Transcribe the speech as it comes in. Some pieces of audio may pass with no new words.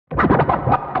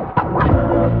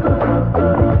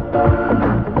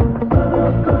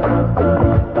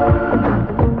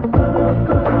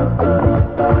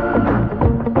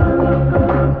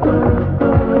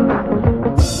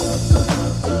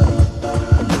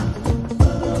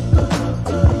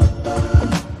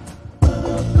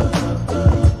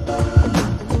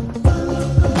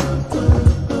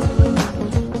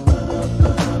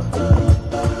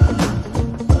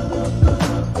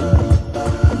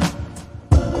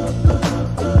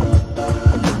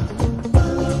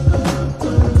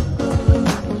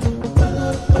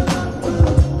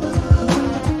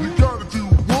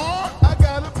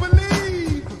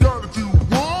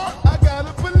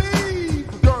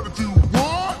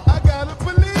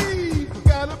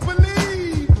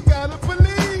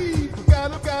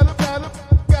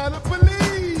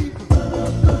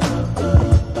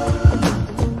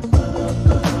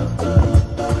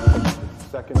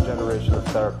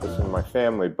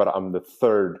family, but I'm the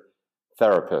third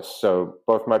therapist. So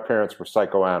both my parents were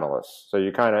psychoanalysts. So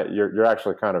you're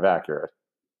actually kind of accurate.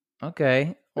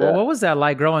 Okay. Well, Yeah. what was that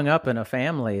like growing up in a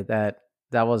family that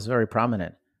was very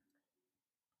prominent?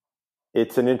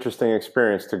 It's an interesting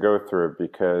experience to go through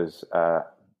because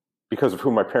of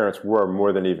who my parents were,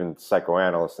 more than even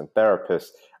psychoanalysts and therapists.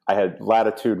 I had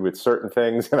latitude with certain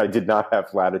things, and I did not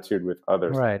have latitude with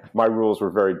others. Right. My rules were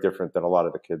very different than a lot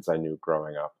of the kids I knew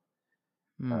growing up,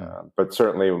 Hmm. but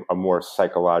certainly a more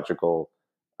psychological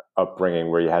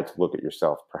upbringing where you had to look at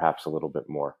yourself perhaps a little bit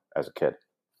more as a kid.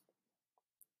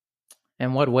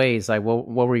 In what ways? Like,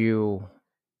 what were you?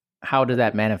 How did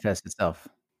that manifest itself?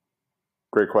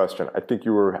 Great question. I think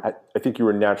you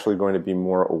were naturally going to be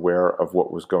more aware of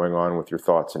what was going on with your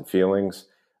thoughts and feelings.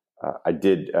 I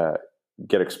did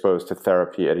get exposed to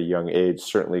therapy at a young age.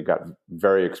 Certainly got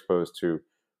very exposed to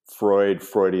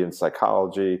Freudian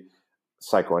psychology,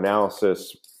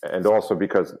 psychoanalysis, and also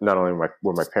because not only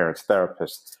were my parents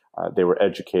therapists, they were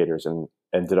educators and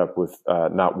ended up with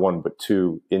not one but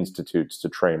two institutes to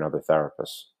train other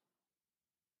therapists.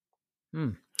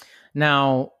 Hmm.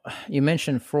 Now, you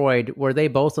mentioned Freud. Were they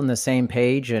both on the same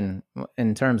page in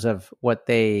terms of what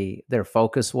their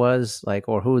focus was, like,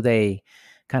 or who they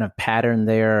kind of patterned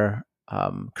their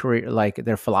career, like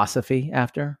their philosophy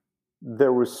after?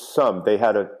 There was some. They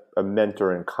had a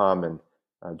mentor in common,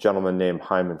 a gentleman named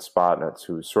Hyman Spotnitz,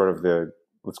 who was sort of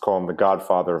let's call him the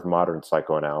godfather of modern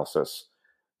psychoanalysis.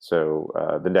 So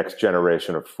the next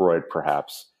generation of Freud,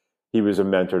 perhaps. He was a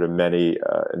mentor to many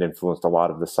and influenced a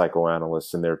lot of the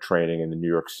psychoanalysts in their training in the New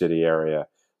York City area.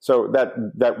 So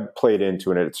that played into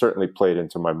it. And it certainly played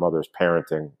into my mother's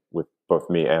parenting with both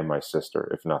me and my sister,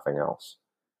 if nothing else.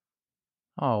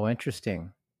 Oh,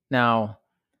 interesting. Now,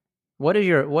 what are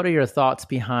your thoughts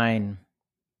behind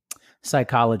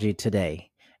psychology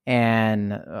today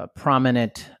and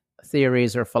prominent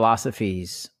theories or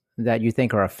philosophies that you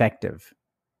think are effective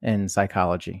in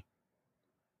psychology?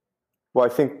 Well, I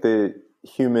think the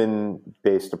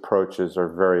human-based approaches are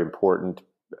very important.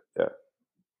 Uh,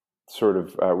 Sort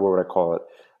of what would I call it?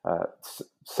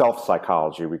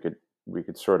 Self-psychology. We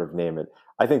could sort of name it.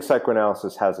 I think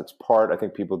psychoanalysis has its part. I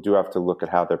think people do have to look at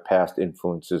how their past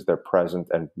influences their present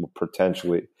and will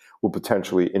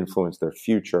potentially influence their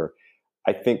future.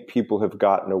 I think people have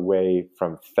gotten away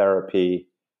from therapy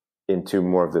into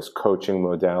more of this coaching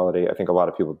modality. I think a lot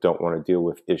of people don't want to deal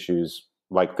with issues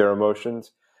like their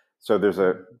emotions. So there's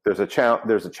a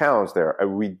challenge there.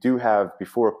 We do have,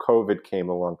 before COVID came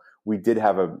along, we did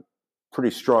have a pretty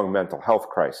strong mental health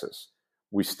crisis.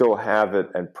 We still have it,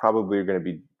 and probably are going to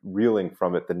be reeling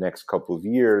from it the next couple of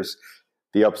years.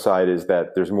 The upside is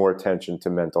that there's more attention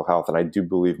to mental health, and I do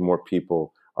believe more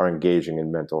people are engaging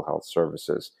in mental health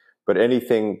services. But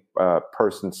anything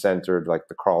person-centered, like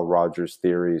the Carl Rogers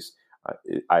theories,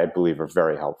 I believe are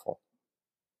very helpful.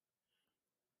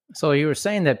 So you were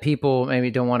saying that people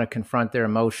maybe don't want to confront their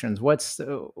emotions.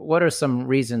 What are some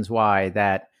reasons why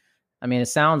that? I mean, it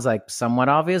sounds like somewhat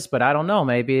obvious, but I don't know.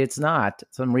 Maybe it's not.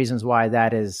 Some reasons why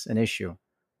that is an issue.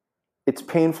 It's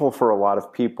painful for a lot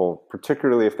of people,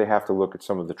 particularly if they have to look at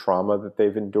some of the trauma that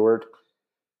they've endured.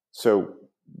 So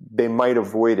they might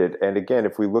avoid it. And again,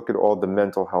 if we look at all the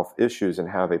mental health issues and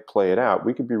how they play it out,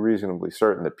 we could be reasonably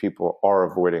certain that people are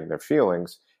avoiding their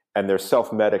feelings and they're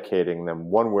self-medicating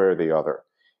them one way or the other,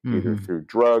 either Hmm. through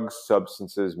drugs,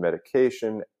 substances,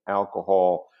 medication,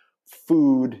 alcohol,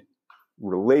 food,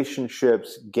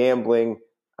 relationships, gambling,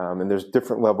 and there's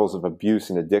different levels of abuse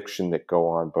and addiction that go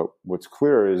on. But what's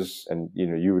clear is, and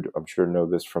you would, I'm sure, know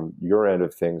this from your end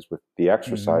of things with the Hmm.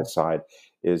 exercise side,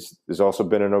 is there's also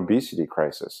been an obesity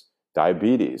crisis,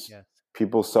 diabetes. Yes.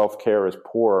 People's self-care is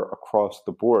poor across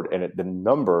the board, and the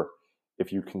number,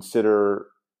 if you consider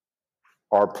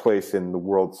our place in the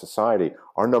world society,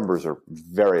 our numbers are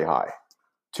very high,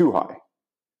 too high.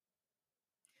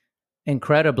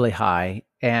 Incredibly high,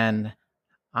 and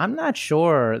I'm not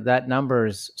sure that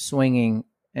number's swinging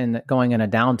and going in a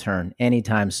downturn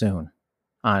anytime soon.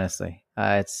 Honestly,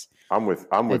 I'm with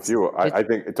it's you. it's I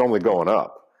think it's only going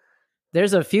up.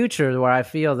 there's a future where I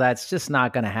feel that's just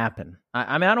not going to happen.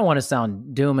 I mean, I don't want to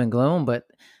sound doom and gloom, but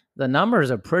the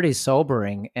numbers are pretty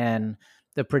sobering, and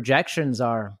the projections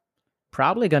are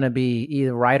probably going to be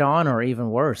either right on or even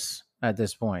worse at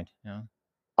this point.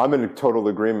 I'm in total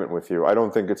agreement with you. I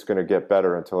don't think it's going to get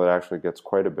better until it actually gets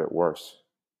quite a bit worse.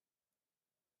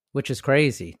 Which is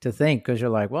crazy to think because you're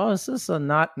like, well, this is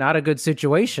not a good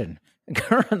situation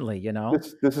currently.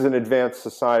 This is an advanced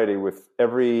society with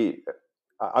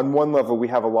on one level, we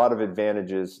have a lot of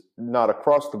advantages, not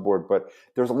across the board, but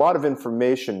there's a lot of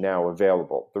information now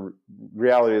available. The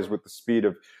reality is, with the speed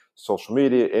of social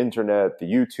media, internet, the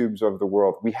YouTubes of the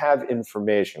world. We have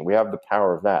information. We have the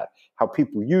power of that. How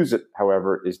people use it,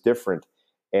 however, is different.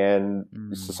 And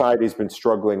society has been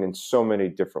struggling in so many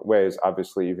different ways,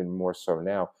 obviously even more so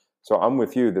now. So I'm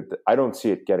with you that I don't see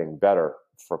it getting better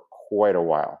for quite a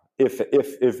while, if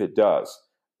it does,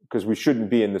 because we shouldn't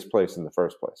be in this place in the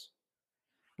first place.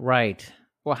 Right.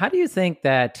 Well, how do you think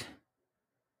that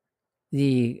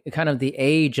the kind of the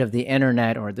age of the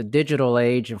internet or the digital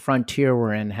age and frontier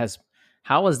we're in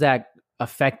how has that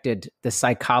affected the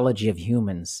psychology of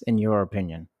humans, in your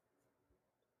opinion?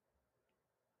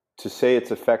 To say it's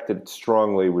affected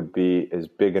strongly would be as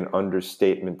big an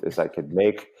understatement as I could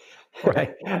make.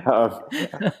 Right.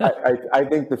 I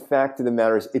think the fact of the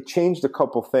matter is it changed a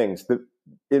couple things.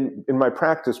 In my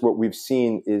practice, what we've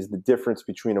seen is the difference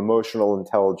between emotional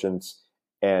intelligence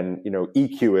and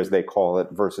EQ, as they call it,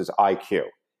 versus IQ.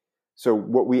 So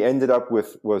what we ended up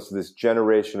with was this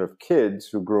generation of kids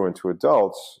who grew into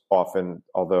adults, often,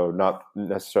 although not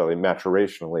necessarily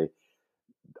maturationally,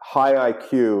 high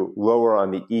IQ, lower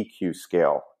on the EQ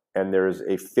scale, and there's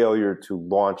a failure to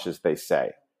launch, as they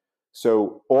say.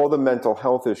 So all the mental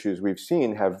health issues we've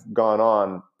seen have gone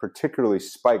on, particularly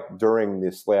spiked during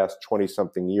this last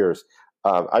 20-something years.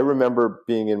 I remember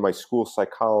being in my school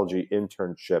psychology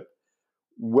internship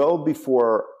well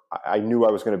before I knew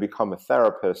I was going to become a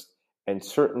therapist, and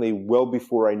certainly well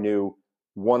before I knew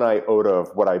one iota of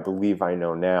what I believe I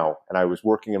know now. And I was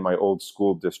working in my old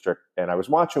school district, and I was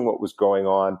watching what was going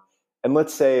on. And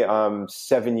let's say I'm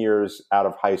 7 years out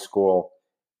of high school,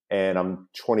 and I'm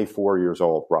 24 years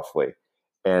old, roughly.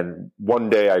 And one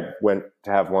day I went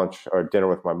to have lunch or dinner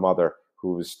with my mother,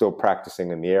 who was still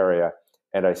practicing in the area.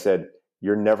 And I said,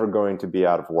 "You're never going to be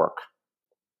out of work."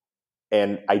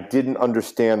 And I didn't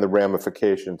understand the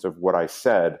ramifications of what I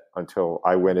said until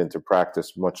I went into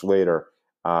practice much later,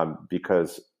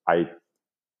 because I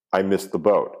missed the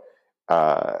boat.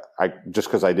 Just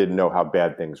because I didn't know how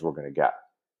bad things were going to get.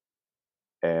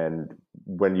 And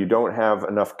when you don't have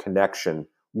enough connection,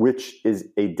 which is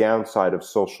a downside of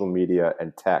social media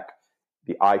and tech,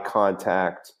 the eye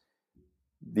contact,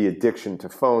 the addiction to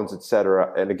phones, et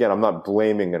cetera. And again, I'm not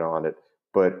blaming it on it,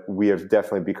 but we have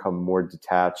definitely become more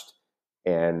detached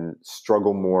and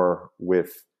struggle more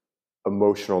with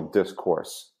emotional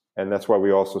discourse. And that's why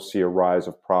we also see a rise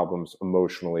of problems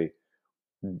emotionally,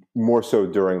 more so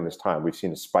during this time. We've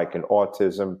seen a spike in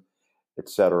autism, et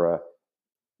cetera,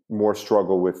 more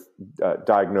struggle with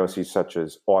diagnoses such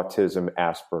as autism,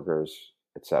 Asperger's,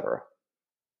 et cetera.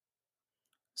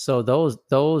 So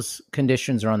those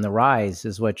conditions are on the rise,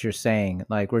 is what you're saying.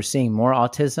 Like, we're seeing more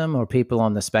autism or people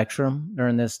on the spectrum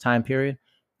during this time period?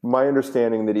 My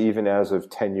understanding that even as of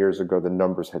 10 years ago, the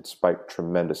numbers had spiked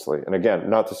tremendously. And again,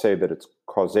 not to say that it's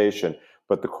causation,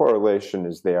 but the correlation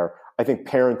is there. I think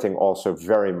parenting also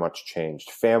very much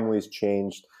changed. Families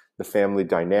changed, the family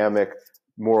dynamic,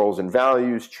 morals and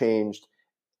values changed.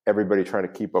 Everybody trying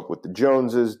to keep up with the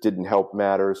Joneses didn't help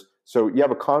matters. So you have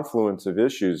a confluence of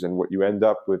issues, and what you end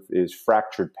up with is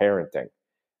fractured parenting.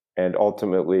 And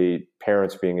ultimately,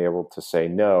 parents being able to say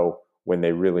no when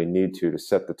they really need to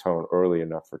set the tone early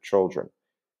enough for children.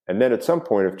 And then at some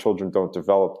point, if children don't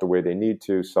develop the way they need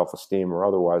to, self-esteem or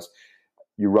otherwise,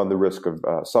 you run the risk of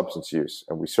substance use.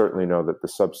 And we certainly know that the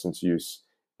substance use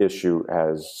issue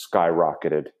has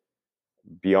skyrocketed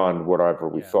beyond whatever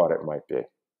we thought it might be.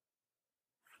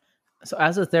 So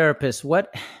as a therapist,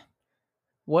 what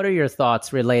are your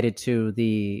thoughts related to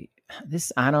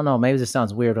this? I don't know, maybe this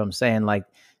sounds weird what I'm saying, like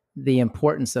the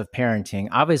importance of parenting.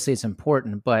 Obviously it's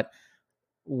important, but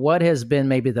what has been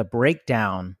maybe the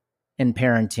breakdown in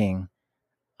parenting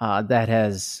that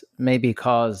has maybe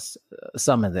caused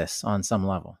some of this on some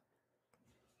level?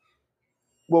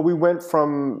 Well,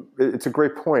 it's a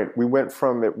great point. We went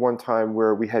from at one time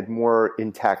where we had more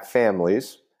intact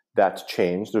families. That's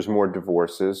changed. There's more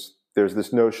divorces. There's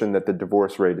this notion that the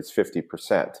divorce rate is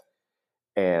 50%.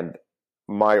 And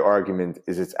my argument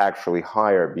is it's actually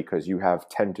higher, because you have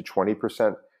 10 to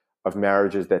 20% of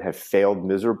marriages that have failed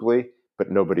miserably, but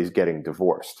nobody's getting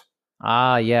divorced.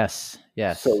 Ah, yes.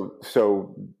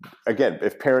 So again,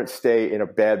 if parents stay in a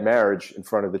bad marriage in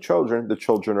front of the children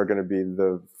are going to be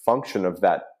the function of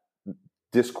that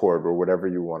discord, or whatever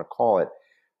you want to call it.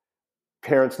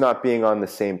 Parents not being on the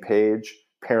same page,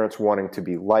 parents wanting to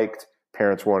be liked,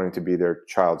 parents wanting to be their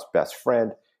child's best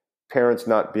friend, parents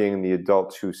not being the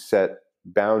adults who set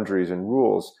boundaries and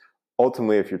rules.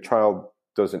 Ultimately, if your child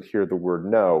doesn't hear the word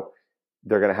no,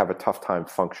 they're going to have a tough time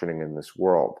functioning in this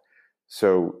world.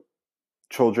 So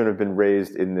children have been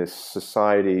raised in this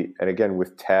society, and again,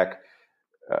 with tech,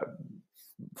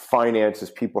 finances,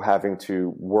 people having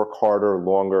to work harder,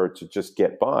 longer to just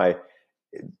get by.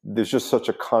 there's just such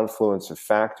a confluence of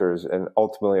factors, and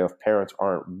ultimately, if parents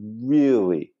aren't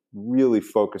really, really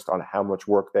focused on how much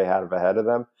work they have ahead of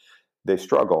them, they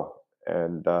struggle.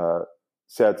 And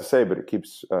sad to say, but it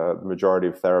keeps the majority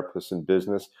of therapists in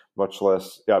business, much like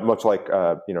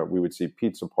we would see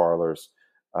pizza parlors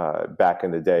back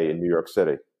in the day in New York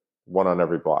City, one on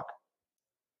every block.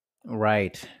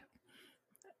 Right.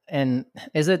 And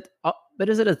is it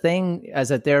a thing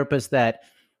as a therapist that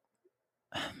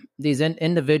these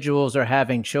individuals are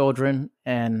having children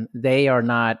and they are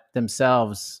not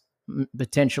themselves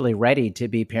potentially ready to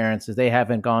be parents, as they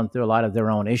haven't gone through a lot of their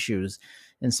own issues,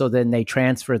 and so then they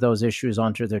transfer those issues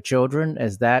onto their children?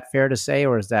 Is that fair to say,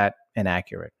 or is that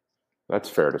inaccurate? That's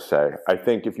fair to say. I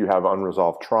think if you have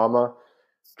unresolved trauma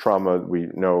we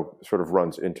know sort of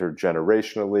runs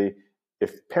intergenerationally.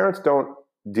 If parents don't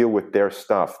deal with their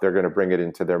stuff, they're going to bring it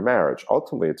into their marriage.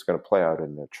 Ultimately, it's going to play out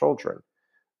in their children.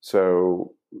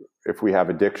 So if we have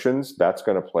addictions, that's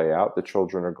going to play out. The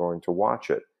children are going to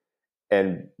watch it.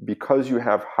 And because you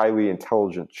have highly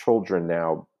intelligent children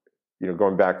now,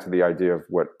 going back to the idea of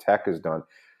what tech has done,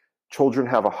 children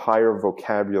have a higher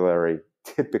vocabulary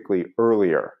typically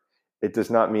earlier. It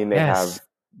does not mean they have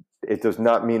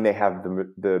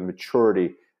the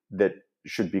maturity that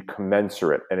should be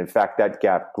commensurate. And in fact, that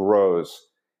gap grows,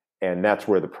 and that's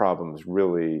where the problems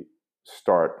really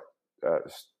start.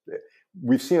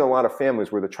 We've seen a lot of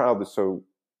families where the child is so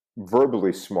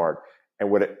verbally smart, and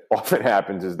what often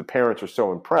happens is the parents are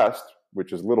so impressed,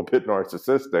 which is a little bit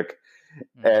narcissistic,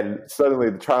 and suddenly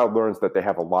the child learns that they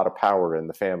have a lot of power in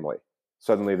the family.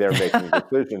 Suddenly they're making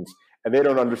decisions, and they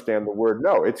don't understand the word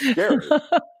no. It's scary.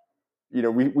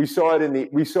 We saw it in the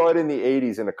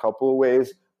 80s in a couple of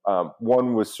ways.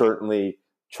 One was certainly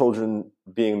children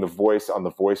being the voice on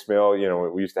the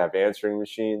voicemail. We used to have answering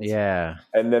machines. Yeah.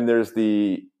 And then there's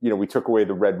we took away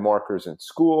the red markers in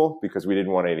school because we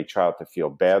didn't want any child to feel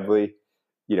badly.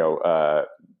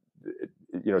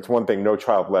 It's one thing, no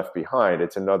child left behind.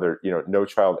 It's another, no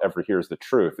child ever hears the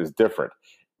truth is different.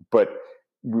 But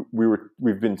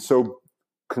we've been so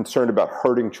concerned about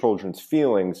hurting children's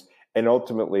feelings. And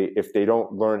ultimately, if they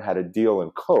don't learn how to deal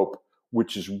and cope,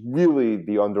 which is really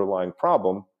the underlying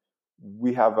problem,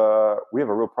 we have a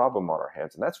real problem on our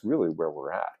hands. And that's really where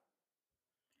we're at.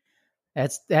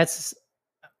 That's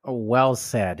well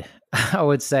said. I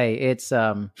would say it's,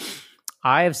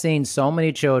 I have seen so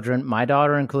many children, my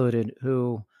daughter included,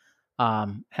 who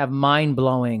have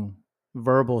mind-blowing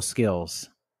verbal skills.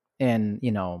 And,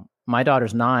 my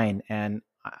daughter's 9, and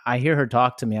I hear her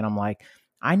talk to me, and I'm like,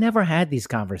 I never had these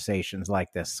conversations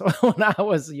like this when I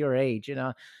was your age.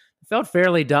 I felt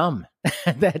fairly dumb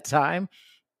at that time,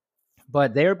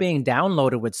 but they're being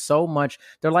downloaded with so much.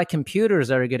 They're like computers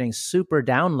that are getting super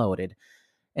downloaded.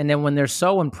 And then when they're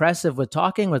so impressive with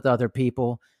talking with other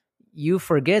people, you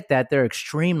forget that they're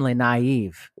extremely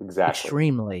naive. Exactly.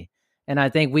 Extremely. And I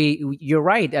think you're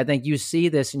right. I think you see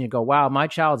this and you go, wow, my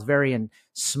child's very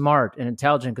smart and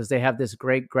intelligent because they have this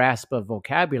great grasp of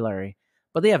vocabulary,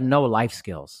 but they have no life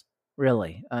skills,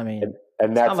 really. I mean,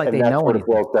 and that's what it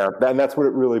boils down. And that's what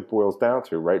it really boils down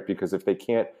to, right? Because if they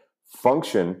can't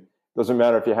function, doesn't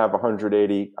matter if you have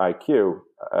 180 IQ.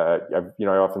 I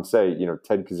often say,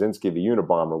 Ted Kaczynski, the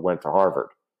Unabomber, went to Harvard.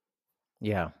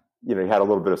 Yeah. He had a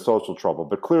little bit of social trouble,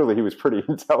 but clearly he was pretty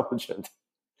intelligent.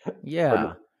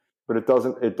 Yeah. But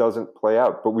it doesn't play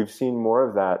out. But we've seen more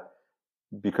of that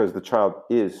because the child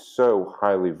is so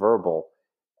highly verbal.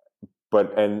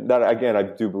 And that, again, I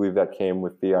do believe that came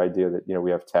with the idea that,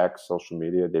 we have text, social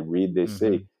media, they read, they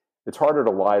see. It's harder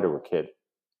to lie to a kid.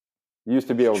 You used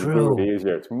to be able to do it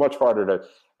easier. It's much harder to,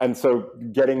 and so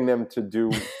getting them to do,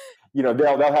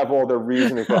 they'll have all their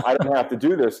reasoning for, I don't have to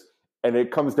do this. And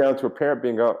it comes down to a parent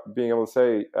being able to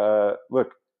say,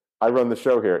 look, I run the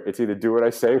show here. It's either do what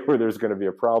I say or there's going to be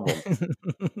a problem.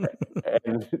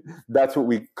 And that's what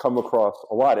we come across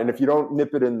a lot. And if you don't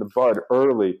nip it in the bud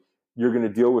early, you're going to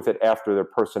deal with it after their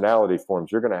personality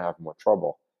forms. You're going to have more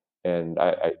trouble. And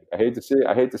I hate to see it.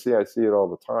 I see it all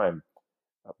the time.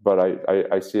 But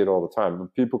I see it all the time. When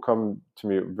people come to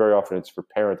me, very often it's for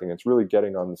parenting. It's really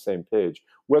getting on the same page,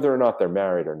 whether or not they're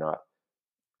married or not.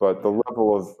 But the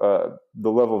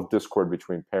level of discord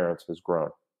between parents has grown.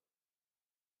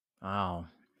 Wow.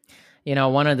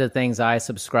 One of the things I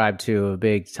subscribe to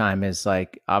big time is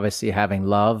like obviously having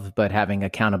love, but having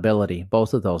accountability.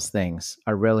 Both of those things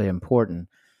are really important.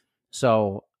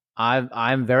 So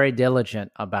I'm very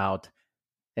diligent about,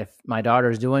 if my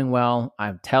daughter's doing well,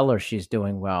 I tell her she's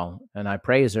doing well and I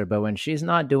praise her. But when she's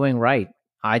not doing right,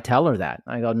 I tell her that.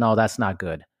 I go, no, that's not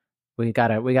good. We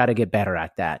gotta get better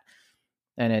at that.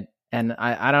 And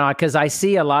I don't know, because I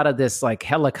see a lot of this like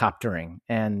helicoptering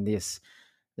and this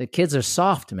the kids are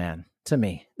soft, man, to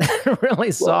me. Really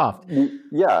Well, soft.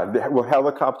 well,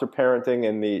 helicopter parenting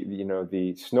and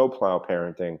the snowplow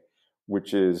parenting,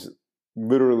 which is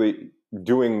literally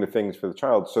doing the things for the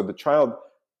child. So the child,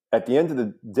 at the end of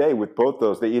the day, with both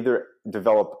those, they either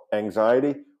develop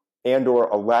anxiety and or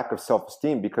a lack of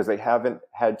self-esteem because they haven't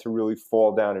had to really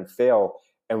fall down and fail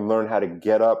and learn how to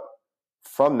get up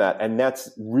from that. And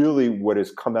that's really what has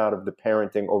come out of the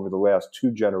parenting over the last 2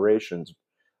 generations,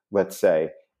 let's say.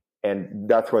 And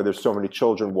that's why there's so many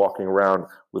children walking around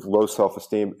with low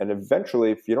self-esteem. And eventually,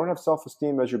 if you don't have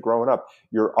self-esteem as you're growing up,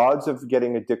 your odds of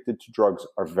getting addicted to drugs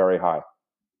are very high.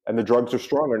 And the drugs are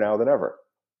stronger now than ever.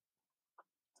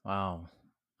 Wow.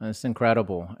 That's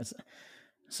incredible.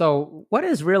 So what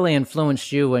has really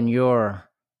influenced you in your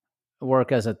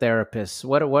work as a therapist?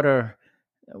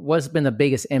 What's been the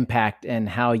biggest impact in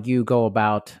how you go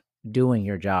about doing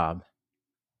your job?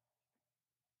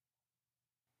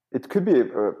 It could be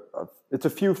it's a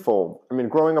fewfold. I mean,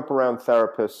 growing up around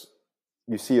therapists,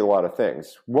 you see a lot of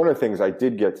things. One of the things I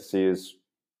did get to see is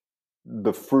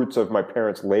the fruits of my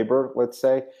parents' labor, let's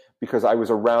say, because I was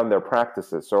around their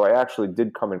practices. So I actually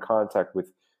did come in contact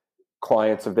with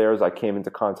clients of theirs. I came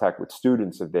into contact with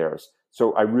students of theirs.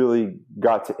 So I really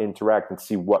got to interact and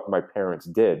see what my parents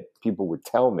did. People would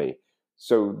tell me.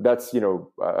 So that's,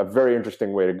 a very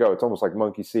interesting way to go. It's almost like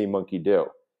monkey see, monkey do.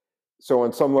 So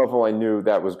on some level, I knew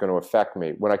that was going to affect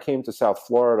me. When I came to South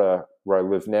Florida, where I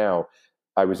live now,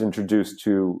 I was introduced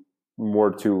to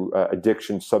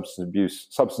addiction, substance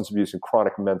abuse, and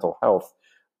chronic mental health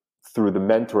through the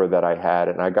mentor that I had,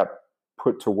 and I got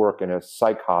put to work in a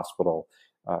psych hospital,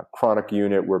 chronic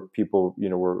unit where people,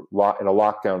 were in a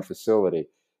lockdown facility.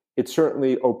 It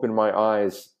certainly opened my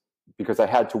eyes because I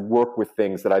had to work with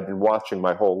things that I'd been watching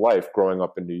my whole life growing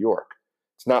up in New York.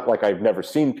 It's not like I've never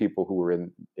seen people who were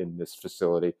in this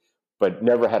facility, but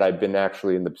never had I been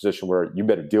actually in the position where you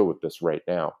better deal with this right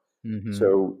now. Mm-hmm.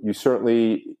 So you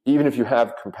certainly, even if you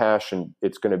have compassion,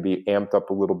 it's going to be amped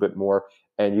up a little bit more.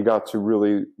 And you got to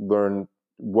really learn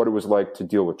what it was like to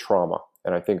deal with trauma.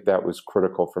 And I think that was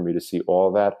critical for me to see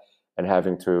all that and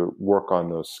having to work on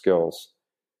those skills.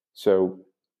 So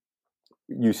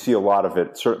you see a lot of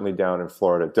it, certainly down in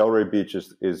Florida. Delray Beach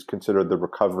is considered the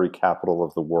recovery capital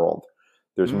of the world.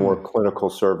 There's more clinical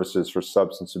services for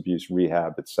substance abuse,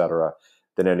 rehab, et cetera,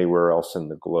 than anywhere else in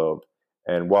the globe.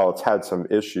 And while it's had some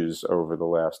issues over the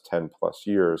last 10 plus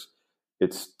years,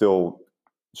 it's still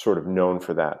sort of known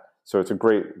for that. So it's a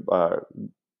great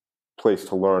place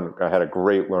to learn. I had a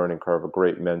great learning curve, a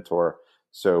great mentor.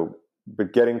 So,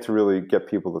 but getting to really get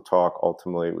people to talk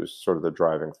ultimately was sort of the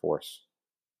driving force.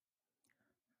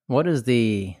 What is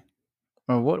the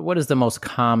most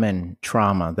common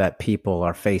trauma that people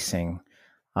are facing,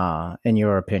 in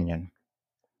your opinion?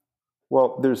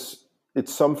 Well,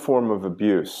 it's some form of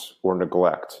abuse or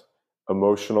neglect,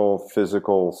 emotional,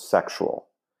 physical, sexual.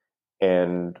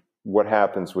 And what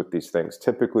happens with these things?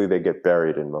 Typically, they get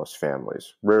buried in most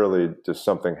families. Rarely does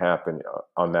something happen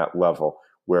on that level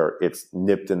where it's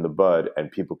nipped in the bud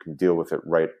and people can deal with it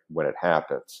right when it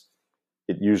happens.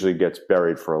 It usually gets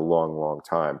buried for a long, long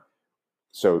time.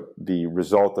 So the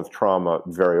result of trauma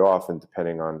very often,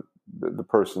 depending on the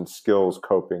person's skills,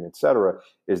 coping, et cetera,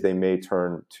 is they may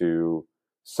turn to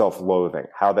self-loathing.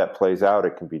 How that plays out,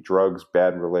 it can be drugs,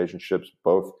 bad relationships,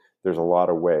 both. There's a lot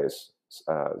of ways.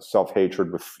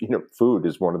 Self-hatred with food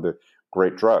is one of the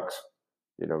great drugs.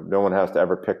 No one has to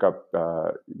ever pick up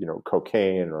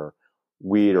cocaine or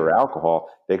weed or alcohol.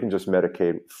 They can just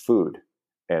medicate food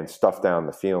and stuff down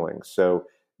the feelings. So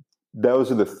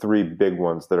those are the three big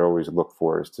ones that I always look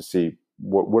for, is to see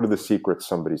what are the secrets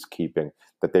somebody's keeping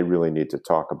that they really need to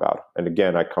talk about. And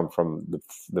again, I come from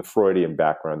the Freudian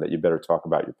background that you better talk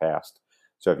about your past.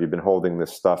 So if you've been holding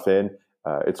this stuff in,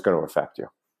 it's going to affect you.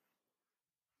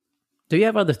 Do you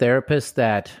have other therapists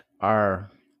that are,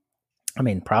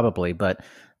 probably, but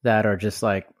that are just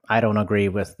like, I don't agree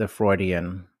with the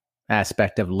Freudian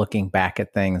aspect of looking back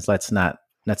at things. Let's not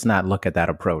look at that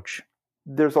approach.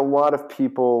 There's a lot of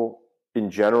people in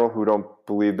general who don't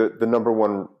believe that. The number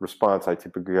one response I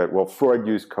typically get, well, Freud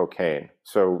used cocaine,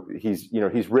 so he's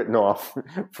written off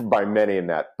by many in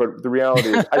that. But the reality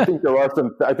is, I think there are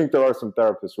some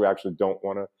therapists who actually don't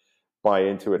want to buy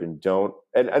into it and don't.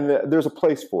 And there's a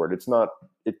place for it.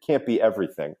 It can't be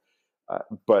everything.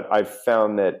 But I've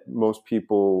found that most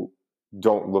people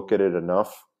don't look at it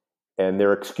enough, and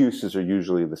their excuses are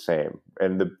usually the same.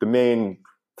 And the main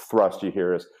thrust you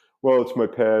hear is, well, it's my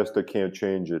past, I can't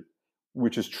change it,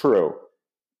 which is true.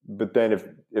 But then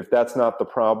if that's not the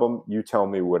problem, you tell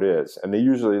me what is. And they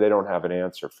don't have an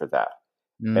answer for that.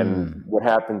 And what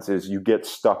happens is you get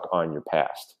stuck on your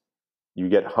past. You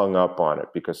get hung up on it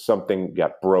because something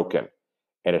got broken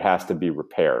and it has to be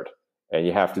repaired. And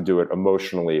you have to do it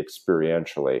emotionally,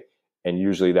 experientially. And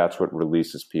usually that's what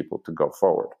releases people to go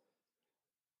forward.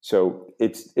 So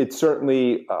it's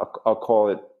certainly, I'll call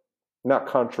it not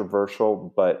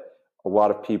controversial, but a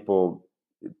lot of people,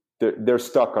 they're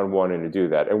stuck on wanting to do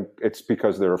that. And it's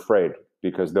because they're afraid,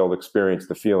 because they'll experience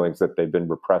the feelings that they've been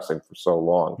repressing for so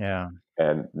long. Yeah.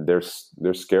 And they're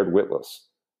scared witless,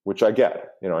 which I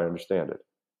get, I understand it.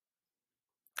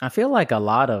 I feel like a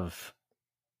lot of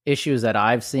issues that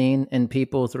I've seen in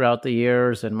people throughout the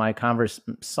years and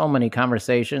so many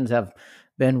conversations have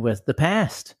been with the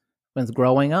past, with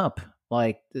growing up,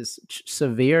 like this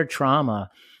severe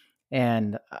trauma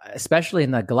and especially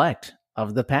neglect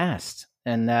of the past,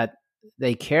 and that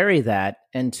they carry that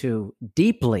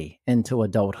deeply into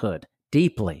adulthood,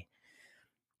 deeply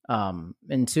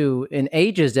in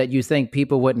ages that you think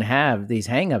people wouldn't have these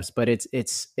hangups, but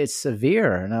it's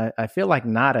severe. And I feel like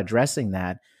not addressing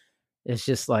that, it's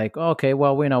just like, okay,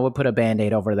 well, we'll put a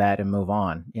Band-Aid over that and move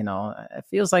on. It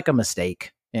feels like a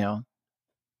mistake,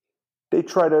 They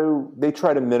try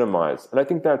to minimize. And I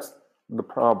think that's the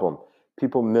problem.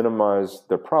 People minimize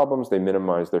their problems, they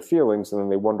minimize their feelings, and then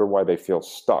they wonder why they feel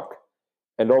stuck.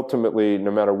 And ultimately, no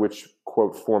matter which,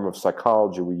 quote, form of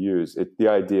psychology we use, the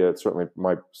idea, certainly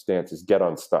my stance, is get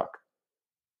unstuck.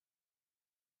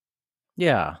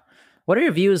 Yeah. What are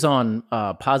your views on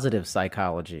positive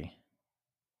psychology?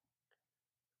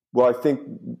 Well, I think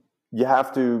you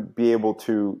have to be able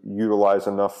to utilize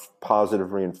enough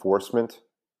positive reinforcement.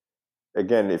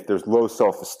 Again, if there's low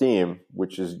self-esteem,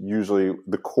 which is usually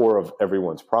the core of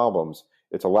everyone's problems,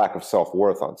 it's a lack of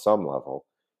self-worth on some level.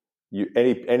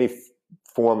 Any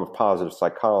form of positive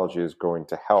psychology is going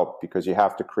to help, because you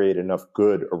have to create enough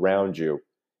good around you.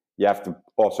 You have to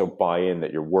also buy in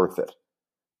that you're worth it,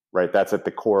 right? That's at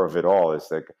the core of it all. Is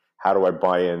like, how do I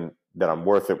buy in that I'm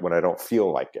worth it when I don't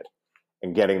feel like it?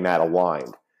 And getting that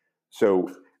aligned. So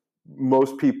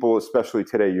most people, especially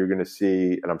today, you're going to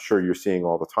see, and I'm sure you're seeing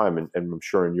all the time, and I'm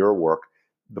sure in your work,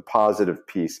 the positive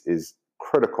piece is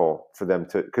critical for them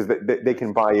to, because they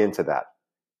can buy into that.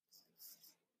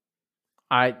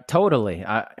 I've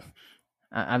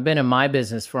been in my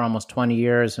business for almost 20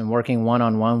 years and working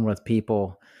one-on-one with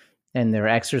people and their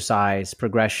exercise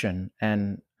progression.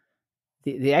 And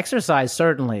the exercise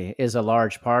certainly is a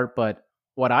large part, but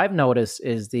what I've noticed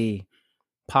is the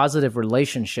positive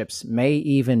relationships may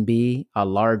even be a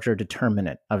larger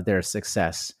determinant of their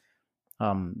success,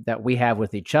 that we have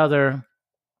with each other,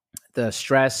 the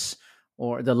stress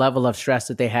or the level of stress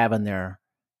that they have in their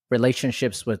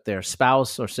relationships with their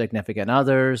spouse or significant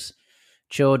others,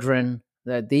 children,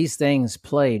 that these things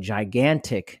play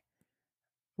gigantic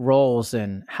roles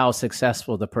in how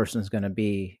successful the person is going to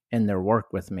be in their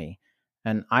work with me.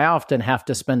 And I often have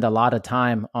to spend a lot of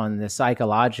time on the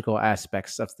psychological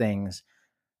aspects of things,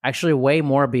 actually way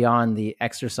more beyond the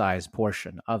exercise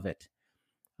portion of it,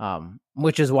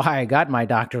 which is why I got my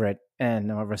doctorate and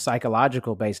more of a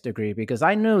psychological based degree, because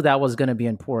I knew that was going to be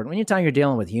important. Anytime you're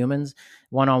dealing with humans,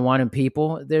 one-on-one and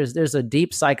people, there's a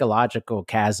deep psychological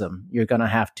chasm you're going to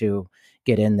have to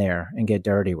get in there and get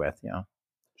dirty with,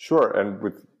 Sure. And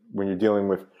when you're dealing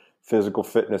with physical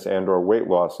fitness and or weight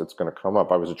loss, it's going to come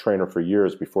up. I was a trainer for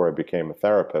years before I became a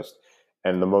therapist.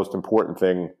 And the most important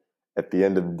thing at the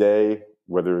end of the day,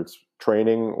 whether it's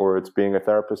training or it's being a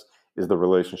therapist, is the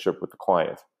relationship with the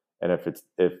client. And if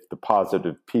the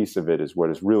positive piece of it is what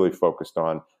is really focused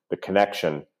on, the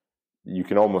connection, you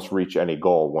can almost reach any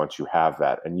goal once you have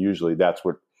that. And usually that's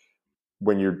what,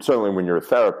 when you're a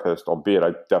therapist, albeit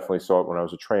I definitely saw it when I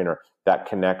was a trainer, that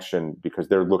connection, because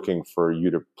they're looking for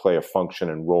you to play a function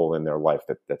and role in their life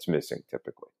that's missing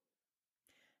typically.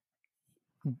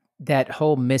 That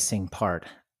whole missing part.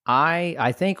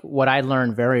 I think what I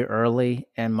learned very early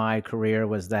in my career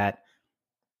was that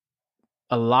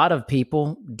a lot of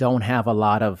people don't have a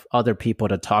lot of other people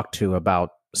to talk to about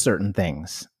certain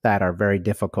things that are very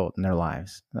difficult in their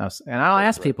lives. And I'll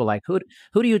ask people like, who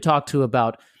do you talk to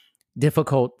about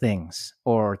difficult things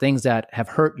or things that have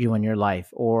hurt you in your life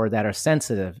or that are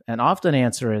sensitive? And often the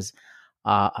answer is,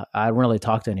 I don't really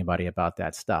talk to anybody about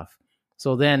that stuff.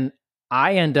 So then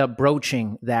I end up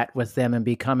broaching that with them and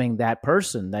becoming that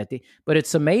person. But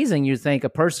it's amazing. You think a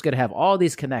person could have all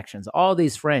these connections, all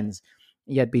these friends,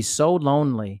 yet be so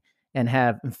lonely and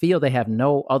feel they have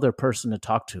no other person to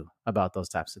talk to about those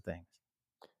types of things.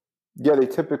 Yeah, they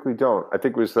typically don't. I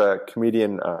think it was a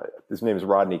comedian, his name is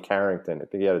Rodney Carrington. I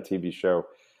think he had a TV show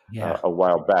a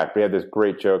while back. He had this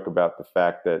great joke about the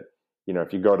fact that,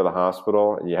 if you go to the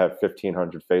hospital and you have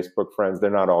 1,500 Facebook friends, they're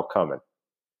not all coming.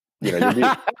 you'll be,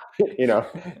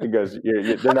 he goes,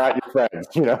 they're not your friends,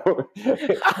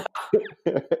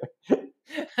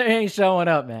 They ain't showing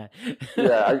up, man.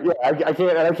 I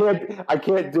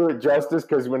can't do it justice,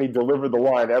 because when he delivered the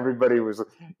line, everybody was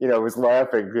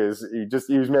laughing, because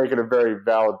he was making a very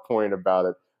valid point about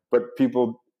it. But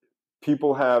people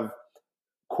have,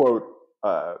 quote,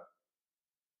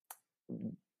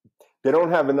 they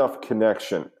don't have enough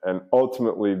connection, and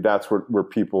ultimately that's where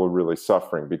people are really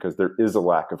suffering, because there is a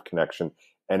lack of connection,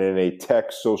 and in a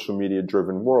tech, social media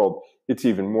driven world, it's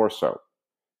even more so.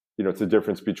 It's the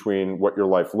difference between what your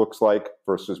life looks like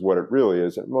versus what it really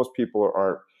is. And most people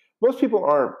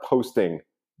aren't posting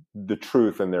the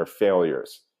truth and their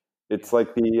failures. It's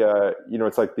like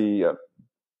the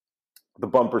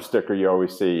bumper sticker you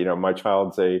always see. My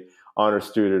child's a honor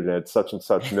student at such and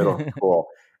such middle school.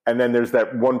 And then there's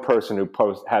that one person who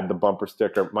had the bumper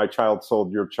sticker, my child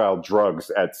sold your child drugs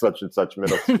at such and such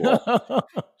middle school.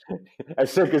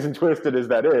 As sick as and twisted as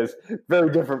that is,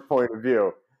 very different point of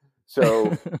view.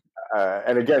 So,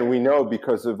 and again, we know,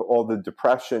 because of all the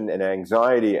depression and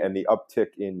anxiety and the uptick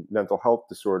in mental health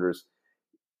disorders,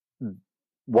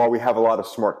 while we have a lot of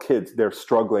smart kids, they're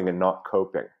struggling and not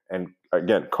coping. And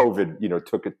again, COVID,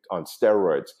 took it on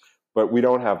steroids, but we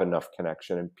don't have enough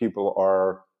connection, and people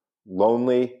are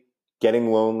lonely,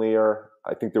 getting lonelier.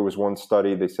 I think there was one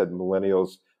study, they said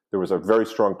millennials, there was a very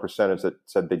strong percentage that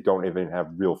said they don't even have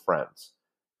real friends.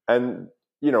 And,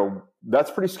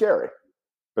 that's pretty scary.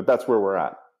 But that's where we're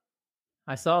at.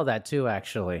 I saw that too,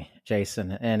 actually,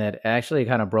 Jason, and it actually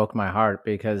kind of broke my heart,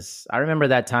 because I remember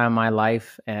that time in my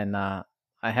life, and I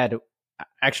had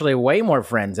actually way more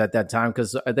friends at that time,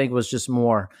 because I think it was just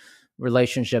more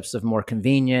relationships of more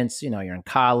convenience. You're in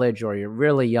college or you're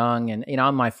really young, and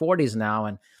I'm in my 40s now,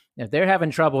 and if they're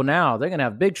having trouble now, they're going to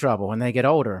have big trouble when they get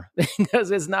older,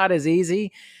 because it's not as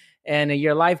easy, and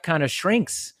your life kind of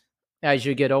shrinks as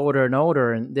you get older and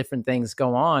older, and different things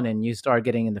go on, and you start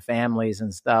getting into families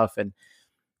and stuff. And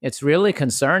it's really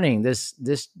concerning.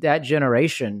 That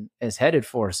generation is headed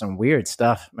for some weird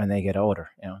stuff when they get older.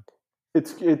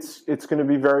 It's going to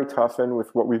be very tough. And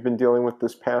with what we've been dealing with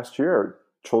this past year,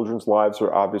 children's lives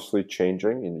are obviously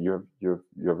changing, and you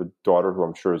have a daughter who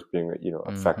I'm sure is being,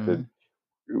 affected,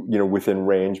 within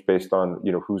range based on,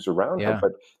 who's around her,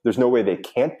 but there's no way they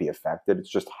can't be affected. It's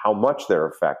just how much they're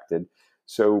affected.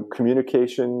 So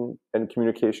communication and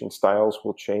communication styles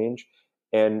will change.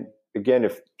 And again,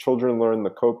 if children learn the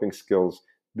coping skills,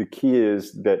 the key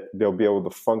is that they'll be able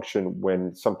to function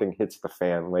when something hits the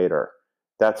fan later.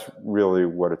 That's really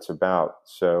what it's about.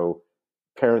 So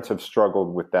parents have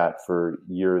struggled with that for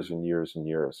years and years and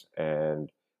years. And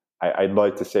I'd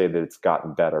like to say that it's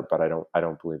gotten better, but I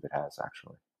don't believe it has,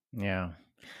 actually. Yeah.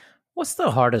 What's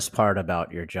the hardest part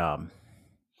about your job?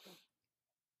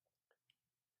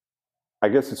 I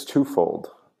guess it's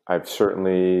twofold. I've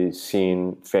certainly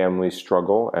seen families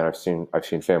struggle, and I've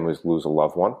seen families lose a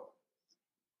loved one.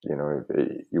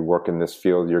 You work in this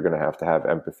field, you're going to have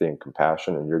empathy and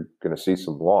compassion, and you're going to see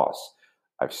some loss.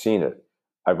 I've seen it.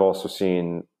 I've also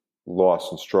seen loss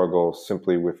and struggle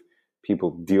simply with people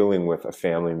dealing with a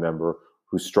family member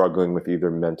who's struggling with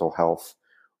either mental health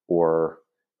or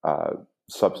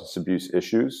substance abuse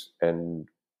issues, and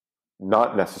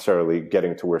not necessarily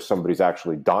getting to where somebody's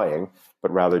actually dying, but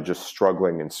rather just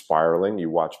struggling and spiraling. You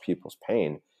watch people's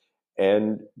pain.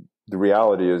 And the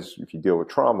reality is, if you deal with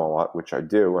trauma a lot, which I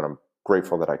do, and I'm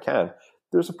grateful that I can,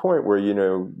 there's a point where,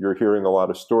 you're hearing a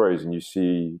lot of stories and you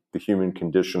see the human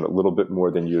condition a little bit more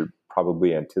than you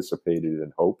probably anticipated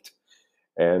and hoped.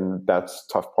 And that's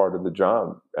a tough part of the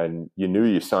job. And you knew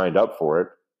you signed up for it.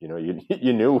 You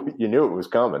knew it was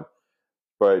coming.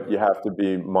 But you have to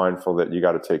be mindful that you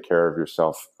got to take care of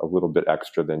yourself a little bit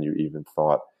extra than you even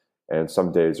thought. And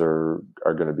some days are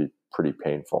going to be pretty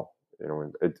painful.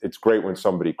 It's great when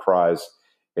somebody cries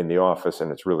in the office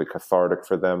and it's really cathartic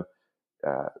for them.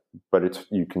 But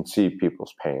you can see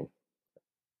people's pain.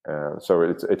 So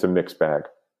it's a mixed bag.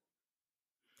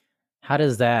 How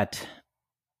does that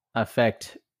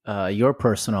affect your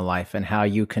personal life and how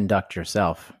you conduct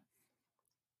yourself?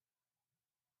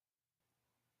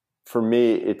 For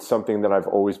me, it's something that I've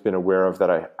always been aware of, that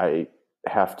I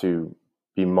have to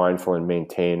be mindful and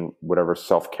maintain whatever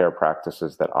self-care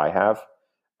practices that I have.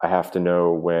 I have to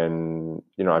know when,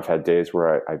 I've had days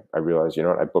where I realize,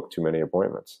 I booked too many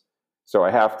appointments. So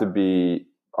I have to be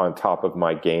on top of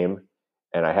my game,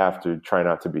 and I have to try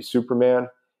not to be Superman,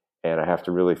 and I have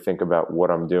to really think about what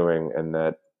I'm doing, and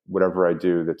that whatever I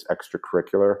do that's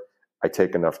extracurricular, I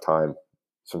take enough time.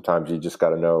 Sometimes you just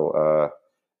got to know,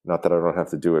 not that I don't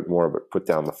have to do it more, but put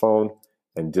down the phone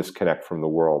and disconnect from the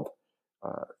world.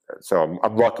 So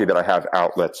I'm lucky that I have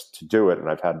outlets to do it, and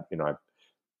I've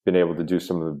been able to do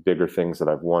some of the bigger things that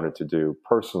I've wanted to do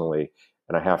personally,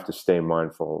 and I have to stay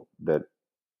mindful that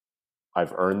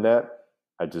I've earned that,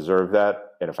 I deserve that,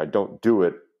 and if I don't do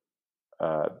it,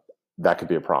 that could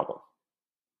be a problem.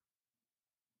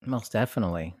 Most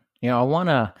definitely. I want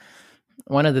to.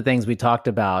 One of the things we talked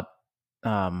about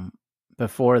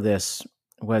before this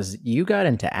was you got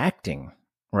into acting,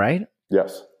 right?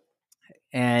 Yes.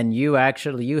 And you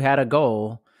had a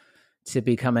goal to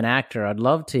become an actor. I'd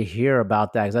love to hear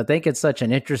about that because I think it's such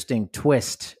an interesting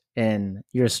twist in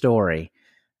your story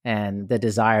and the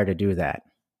desire to do that.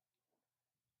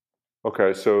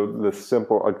 Okay, so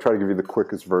I'll try to give you the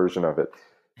quickest version of it.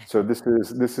 So this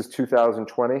is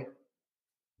 2020.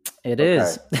 It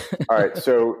is. All right,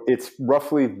 so it's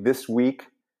roughly this week,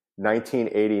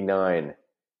 1989.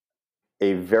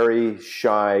 A very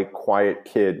shy, quiet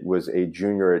kid was a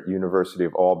junior at University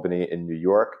of Albany in New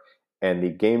York, and the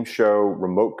game show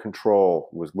Remote Control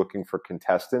was looking for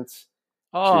contestants.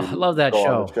 Oh, I love that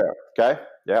show. Okay,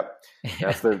 yep.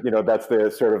 That's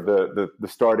the sort of the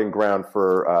starting ground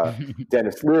for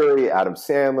Dennis Leary, Adam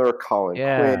Sandler, Colin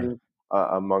Quinn,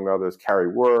 among others.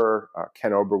 Carrie Werr,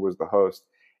 Ken Ober was the host,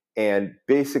 and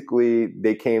basically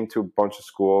they came to a bunch of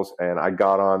schools, and I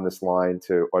got on this line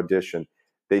to audition.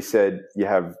 They said, you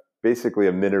have basically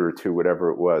a minute or two,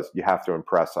 whatever it was. You have to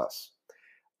impress us.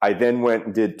 I then went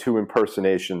and did 2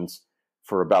 impersonations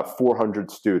for about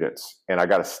 400 students, and I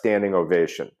got a standing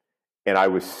ovation. And I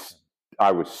was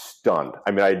stunned.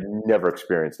 I mean, I had never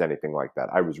experienced anything like that.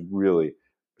 I was really a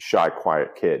shy,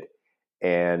 quiet kid.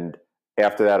 And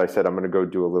after that, I said, I'm going to go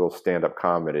do a little stand-up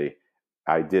comedy.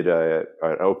 I did an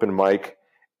open mic,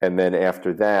 and then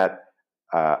after that,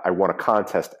 I won a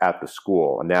contest at the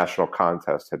school. A national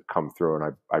contest had come through,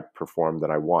 and I performed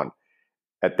and I won.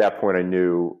 At that point, I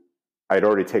knew I'd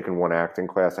already taken 1 acting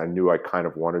class. I knew I kind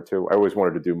of wanted to. I always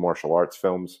wanted to do martial arts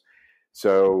films.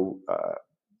 So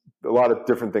a lot of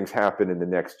different things happened in the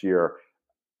next year,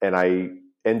 and I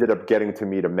ended up getting to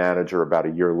meet a manager about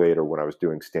a year later when I was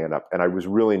doing stand-up, and I was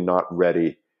really not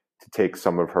ready to take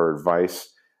some of her advice.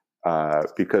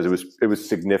 Because it was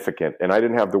significant, and I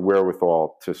didn't have the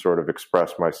wherewithal to sort of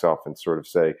express myself and sort of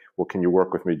say, well, can you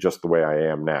work with me just the way I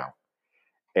am now?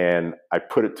 And I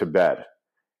put it to bed,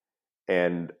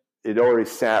 and it already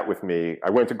sat with me.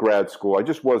 I went to grad school. I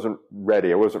just wasn't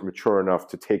ready. I wasn't mature enough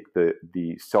to take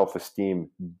the self-esteem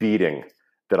beating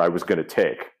that I was going to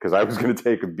take, because I was going to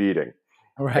take a beating.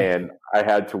 Right. And I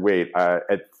had to wait.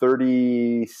 At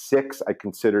 36, I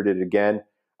considered it again.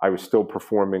 I was still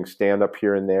performing stand-up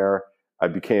here and there. I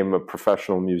became a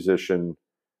professional musician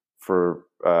from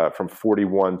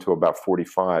 41 to about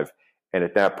 45. And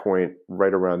at that point,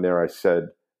 right around there, I said,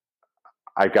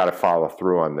 I got to follow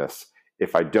through on this.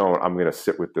 If I don't, I'm going to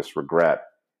sit with this regret.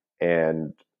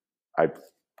 And I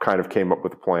kind of came up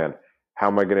with a plan. How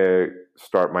am I going to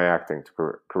start my acting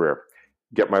career?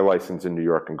 Get my license in New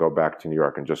York and go back to New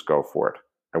York and just go for it.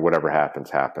 And whatever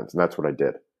happens, happens. And that's what I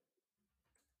did.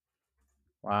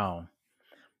 Wow.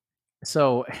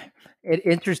 So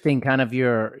interesting kind of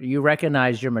you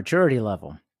recognize your maturity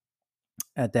level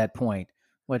at that point,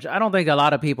 which I don't think a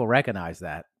lot of people recognize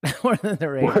that.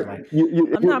 Their age. Like,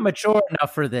 I'm not mature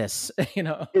enough for this,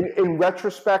 In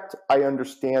retrospect, I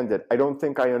understand it. I don't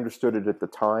think I understood it at the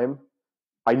time.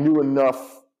 I knew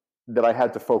enough that I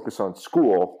had to focus on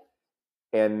school,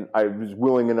 and I was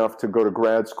willing enough to go to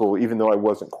grad school, even though I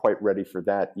wasn't quite ready for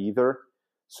that either.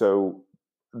 So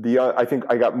I think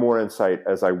I got more insight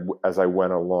as I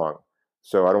went along.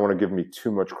 So I don't want to give me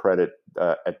too much credit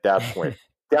at that point.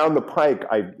 Down the pike,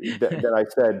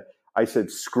 then I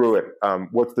said, screw it.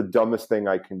 What's the dumbest thing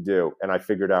I can do? And I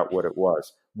figured out what it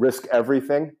was. Risk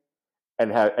everything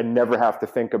and never have to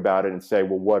think about it and say,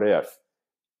 well, what if?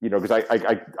 Because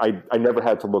I never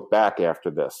had to look back after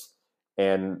this.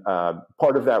 And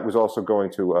part of that was also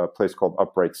going to a place called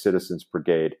Upright Citizens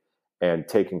Brigade and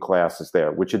taking classes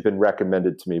there, which had been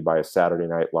recommended to me by a Saturday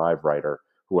Night Live writer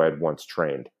who I had once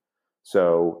trained.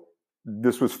 So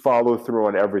this was follow through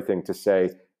on everything to say,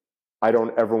 I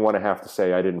don't ever want to have to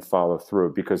say I didn't follow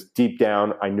through, because deep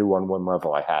down I knew on one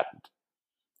level I hadn't.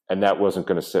 And that wasn't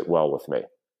going to sit well with me.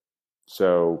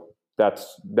 So that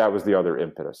was the other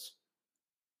impetus.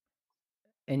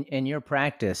 In your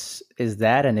practice, is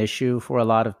that an issue for a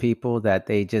lot of people, that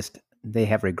they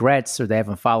have regrets or they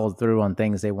haven't followed through on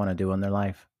things they want to do in their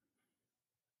life?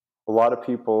 A lot of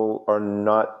people are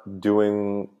not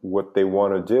doing what they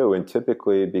want to do, and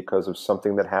typically because of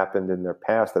something that happened in their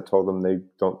past that told them they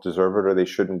don't deserve it or they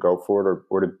shouldn't go for it,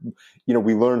 or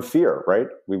we learn fear, right?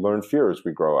 We learn fear as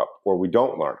we grow up, or we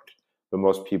don't learn it, but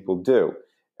most people do.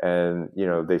 and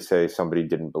they say somebody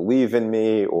didn't believe in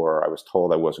me, or I was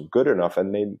told I wasn't good enough,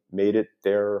 and they made it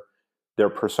their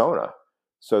persona.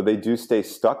 So they do stay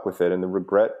stuck with it, and the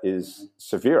regret is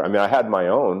severe. I mean, I had my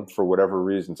own for whatever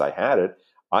reasons I had it.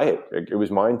 It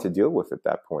was mine to deal with at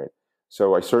that point.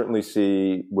 So I certainly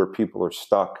see where people are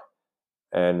stuck,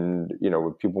 and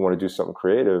when people want to do something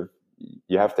creative,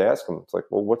 you have to ask them. It's like,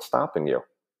 well, what's stopping you?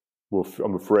 Well,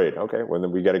 I'm afraid. Okay, well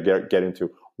then we got to get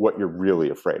into what you're really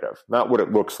afraid of, not what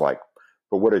it looks like,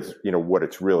 but what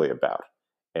it's really about.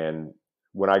 And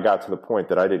when I got to the point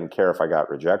that I didn't care if I got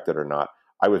rejected or not,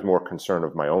 I was more concerned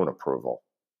of my own approval.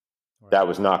 Right. That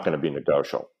was not going to be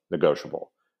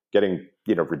negotiable. Getting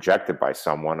rejected by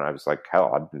someone, I was like,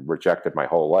 hell, I've been rejected my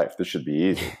whole life. This should be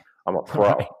easy. I'm a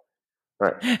pro.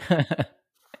 Right.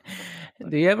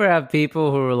 Do you ever have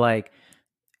people who are like,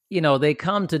 they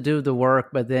come to do the work,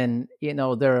 but then,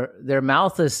 their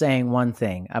mouth is saying one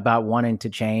thing about wanting to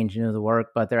change, the work,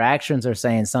 but their actions are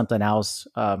saying something else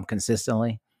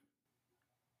consistently?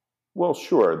 Well,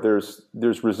 sure.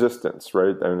 There's resistance,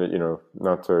 right? I mean,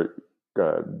 not to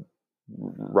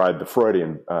ride the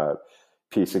Freudian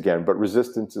piece again, but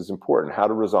resistance is important. How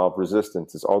to resolve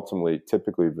resistance is ultimately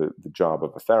typically the job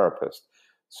of a therapist.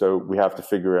 So we have to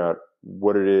figure out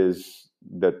what it is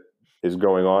that is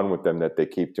going on with them that they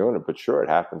keep doing it. But sure, it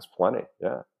happens plenty.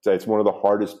 Yeah. So it's one of the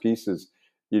hardest pieces.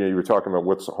 You were talking about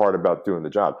what's hard about doing the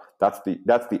job. That's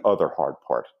the other hard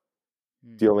part.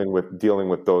 Dealing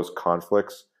with those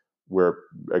conflicts where,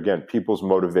 again, people's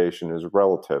motivation is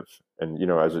relative. And,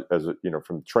 as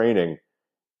from training,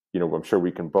 I'm sure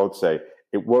we can both say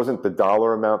it wasn't the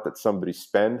dollar amount that somebody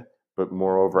spent, but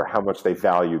moreover, how much they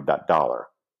valued that dollar.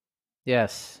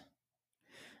 Yes,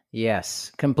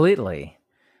 completely.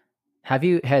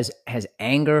 Has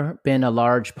anger been a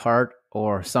large part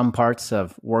or some parts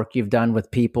of work you've done with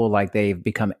people, like they've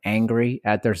become angry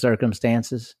at their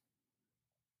circumstances?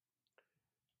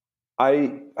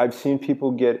 I've seen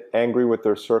people get angry with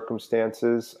their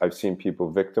circumstances. I've seen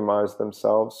people victimize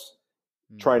themselves.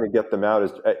 Trying to get them out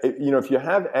is, if you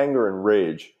have anger and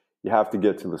rage, you have to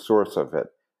get to the source of it.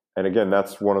 And again,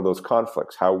 that's one of those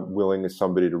conflicts. How willing is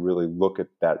somebody to really look at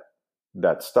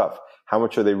that stuff? How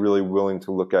much are they really willing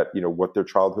to look at, what their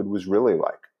childhood was really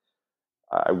like?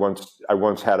 I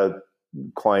once had a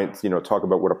client, talk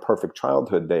about what a perfect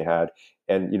childhood they had,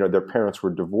 and their parents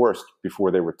were divorced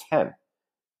before they were 10.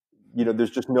 There's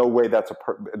just no way but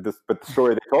the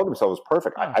story they told themselves was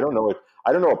perfect. I don't know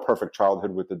a perfect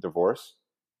childhood with a divorce.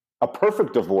 A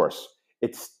perfect divorce,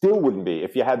 it still wouldn't be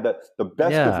if you had the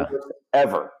best divorce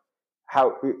ever.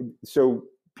 So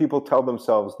people tell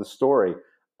themselves the story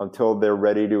until they're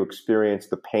ready to experience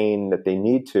the pain that they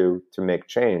need to make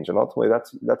change. And ultimately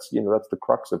that's the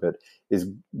crux of it, is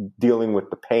dealing with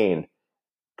the pain,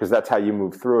 because that's how you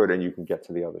move through it and you can get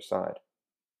to the other side.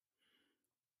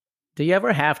 Do you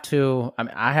ever have to, I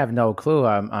mean, I have no clue,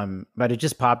 but it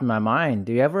just popped in my mind.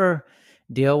 Do you ever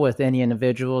deal with any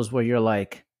individuals where you're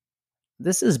like,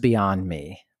 this is beyond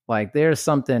me? Like there's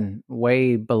something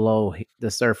way below the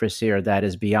surface here that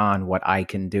is beyond what I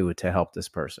can do to help this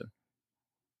person?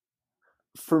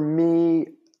 For me,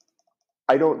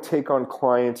 I don't take on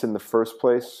clients in the first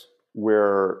place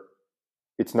where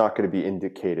it's not going to be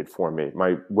indicated for me.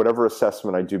 Whatever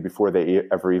assessment I do before they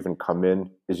ever even come in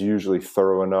is usually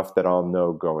thorough enough that I'll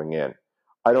know going in.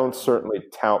 I don't certainly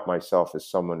tout myself as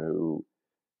someone who,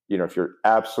 if you're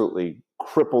absolutely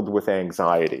crippled with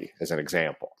anxiety, as an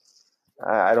example,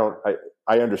 I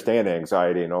understand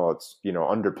anxiety and all its,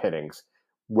 underpinnings.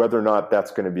 Whether or not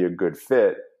that's going to be a good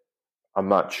fit, I'm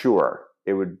not sure.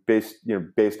 It would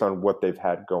based on what they've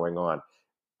had going on.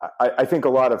 I think a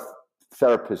lot of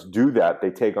therapists do that. They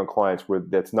take on clients where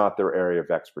that's not their area of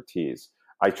expertise.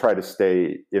 I try to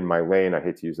stay in my lane. I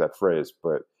hate to use that phrase,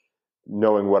 but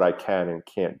knowing what I can and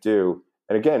can't do.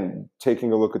 And again,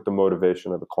 taking a look at the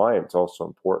motivation of the client is also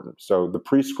important. So the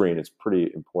pre-screen is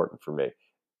pretty important for me.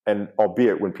 And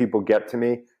albeit when people get to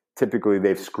me, typically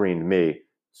they've screened me.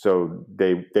 So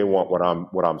they want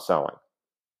what I'm selling.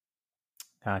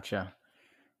 Gotcha.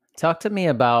 Talk to me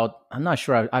about, I'm not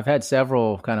sure, I've had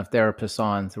several kind of therapists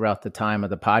on throughout the time of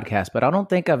the podcast, but I don't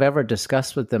think I've ever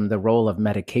discussed with them the role of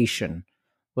medication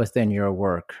within your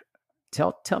work.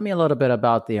 Tell me a little bit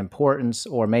about the importance,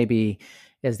 or maybe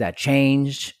is that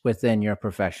changed within your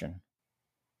profession?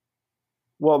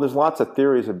 Well, there's lots of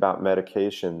theories about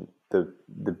medication. The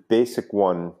basic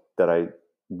one that I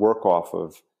work off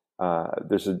of,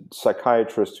 there's a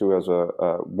psychiatrist who has a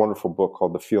wonderful book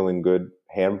called The Feeling Good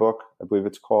Handbook, I believe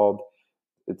it's called.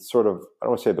 It's sort of, I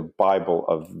don't want to say the Bible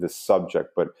of this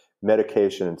subject, but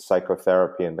medication and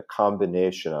psychotherapy and the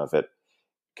combination of it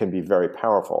can be very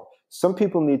powerful. Some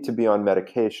people need to be on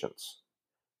medications.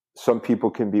 Some people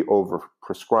can be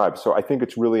overprescribed. So I think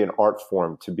it's really an art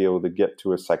form to be able to get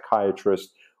to a psychiatrist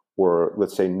or,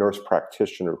 let's say, nurse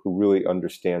practitioner who really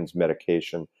understands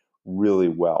medication really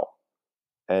well.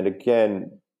 And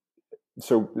again,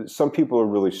 so some people are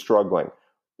really struggling.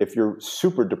 If you're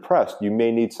super depressed, you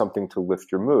may need something to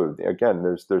lift your mood. Again,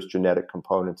 there's genetic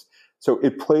components. So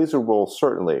it plays a role,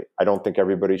 certainly. I don't think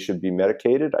everybody should be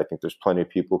medicated. I think there's plenty of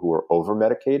people who are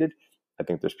over-medicated. I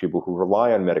think there's people who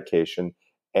rely on medication,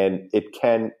 and it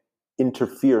can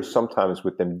interfere sometimes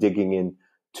with them digging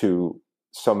into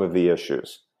some of the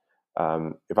issues.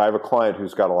 If I have a client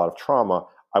who's got a lot of trauma,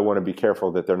 I want to be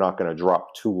careful that they're not going to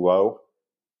drop too low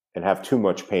and have too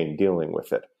much pain dealing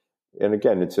with it. And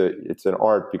again, it's an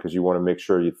art, because you want to make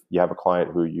sure you have a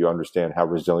client who you understand how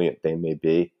resilient they may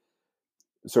be.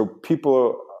 So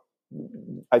people,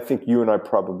 I think you and I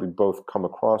probably both come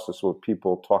across this, where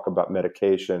people talk about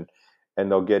medication and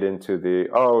they'll get into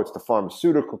it's the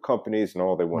pharmaceutical companies and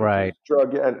all they want to do is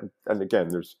drug. And again,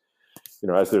 there's,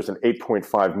 as there's an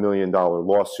 $8.5 million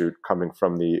lawsuit coming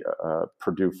from the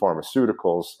Purdue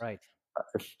Pharmaceuticals. Right.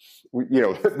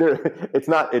 It's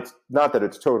not that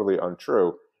it's totally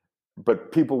untrue,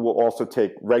 but people will also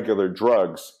take regular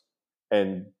drugs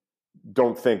and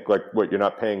don't think like, what, you're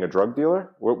not paying a drug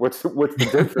dealer? What's the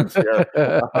difference here?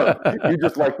 You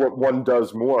just like what one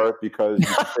does more because you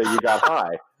can say you got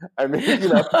high. I mean, you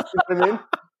know what I mean?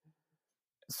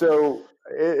 So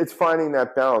it's finding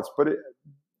that balance, but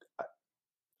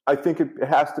I think it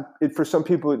has to, for some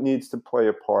people, it needs to play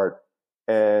a part.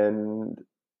 And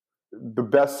the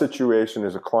best situation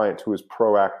is a client who is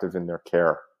proactive in their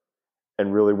care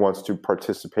and really wants to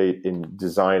participate in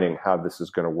designing how this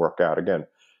is going to work out. Again,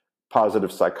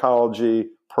 positive psychology,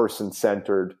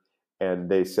 person-centered, and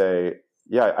they say,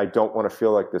 yeah, I don't want to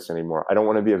feel like this anymore. I don't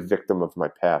want to be a victim of my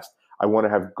past. I want to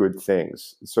have good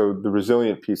things. So the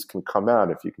resilient piece can come out.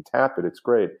 If you can tap it, it's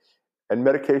great. And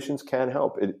medications can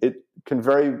help. It can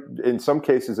in some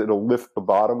cases, it'll lift the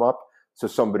bottom up so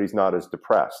somebody's not as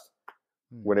depressed.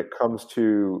 When it comes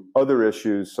to other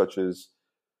issues, such as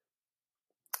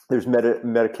there's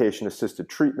medication-assisted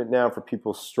treatment now for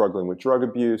people struggling with drug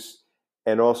abuse.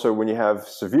 And also when you have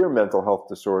severe mental health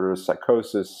disorders,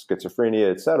 psychosis, schizophrenia,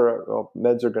 et cetera, well,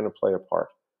 meds are going to play a part.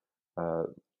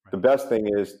 The best thing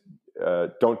is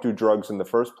don't do drugs in the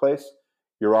first place.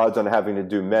 Your odds on having to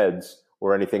do meds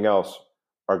or anything else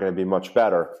are going to be much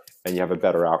better, and you have a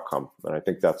better outcome. And I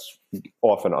think that's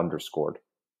often understated.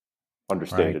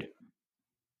 Right.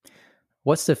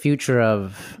 What's the future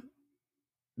of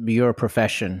your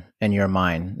profession in your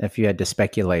mind, if you had to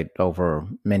speculate over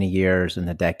many years and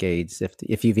the decades,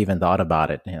 if you've even thought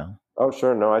about it? Oh,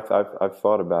 sure. No, I've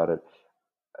thought about it.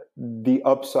 The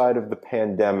upside of the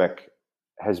pandemic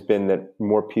has been that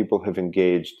more people have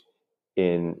engaged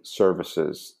in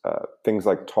services, things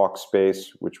like Talkspace,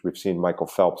 which we've seen Michael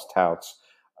Phelps touts.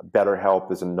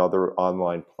 BetterHelp is another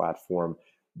online platform.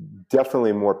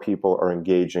 Definitely more people are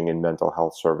engaging in mental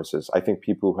health services. I think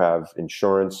people who have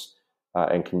insurance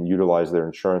and can utilize their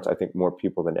insurance, I think more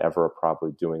people than ever are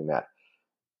probably doing that.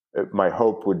 My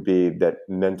hope would be that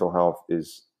mental health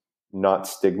is not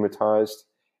stigmatized.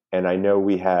 And I know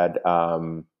we had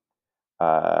in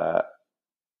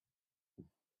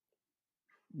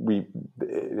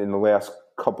the last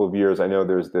couple of years, I know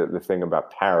there's the thing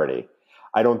about parity.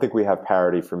 I don't think we have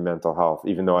parity for mental health,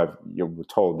 even though we're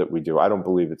told that we do. I don't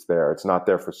believe it's there. It's not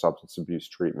there for substance abuse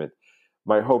treatment.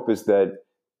 My hope is that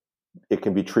it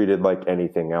can be treated like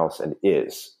anything else, and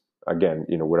is. Again,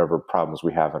 whatever problems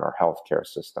we have in our healthcare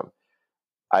system.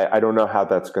 I don't know how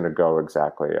that's going to go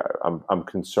exactly. I'm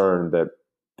concerned that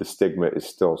the stigma is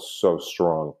still so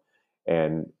strong,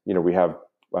 and we have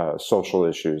social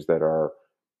issues that are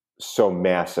so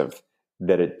massive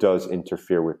that it does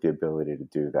interfere with the ability to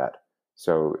do that.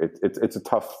 So it's a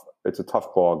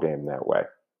tough ball game that way.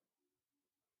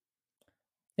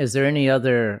 Is there any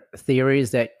other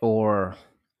theories or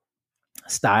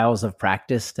styles of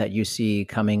practice that you see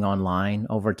coming online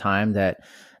over time that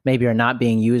maybe are not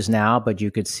being used now, but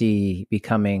you could see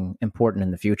becoming important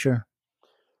in the future?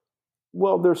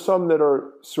 Well, there's some that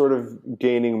are sort of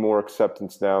gaining more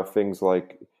acceptance now. Things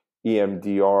like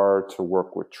EMDR to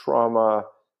work with trauma,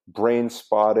 brain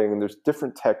spotting. There's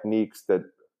different techniques that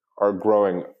are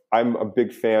growing. I'm a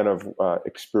big fan of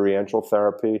experiential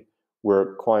therapy,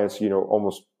 where clients,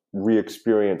 almost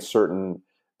re-experience certain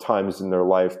times in their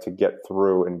life to get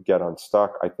through and get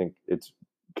unstuck. I think it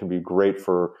can be great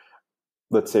for,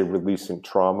 let's say, releasing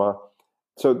trauma.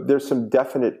 So there's some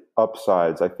definite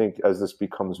upsides, I think, as this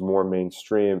becomes more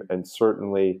mainstream. And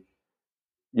certainly,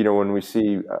 when we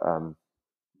see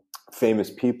famous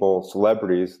people,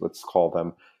 celebrities, let's call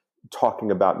them,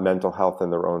 talking about mental health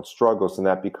and their own struggles, and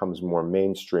that becomes more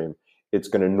mainstream, it's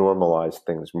going to normalize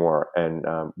things more. And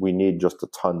we need just a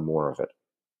ton more of it.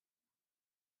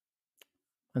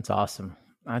 That's awesome.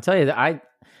 I tell you that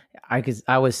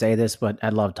I would say this, but I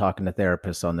love talking to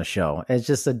therapists on the show. It's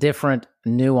just a different,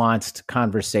 nuanced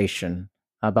conversation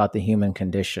about the human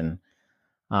condition,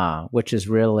 which is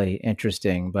really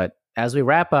interesting. But as we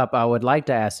wrap up, I would like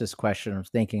to ask this question. I'm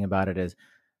thinking about it is,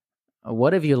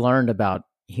 what have you learned about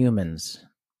humans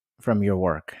from your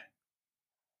work?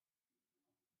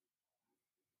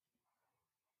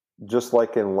 Just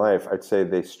like in life, I'd say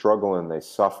they struggle and they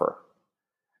suffer.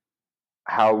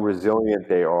 How resilient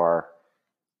they are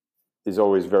is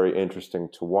always very interesting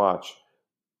to watch.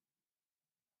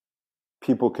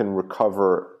 People can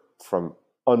recover from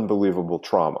unbelievable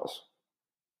traumas,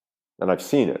 and I've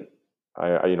seen it.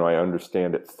 I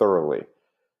understand it thoroughly.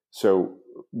 So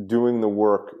doing the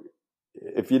work,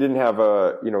 if you didn't have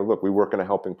look, we work in a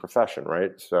helping profession,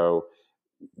 right? So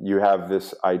you have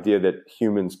this idea that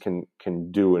humans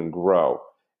can do and grow,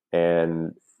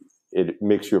 and it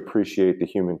makes you appreciate the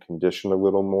human condition a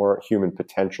little more, human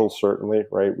potential, certainly,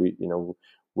 right?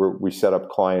 We set up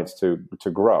clients to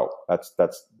grow. That's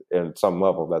at some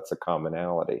level, that's a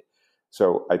commonality.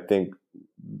 So I think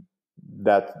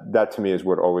that to me is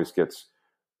what always gets,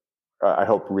 I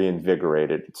hope,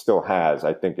 reinvigorated. It still has.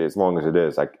 I think as long as it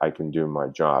is, I can do my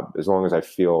job. As long as I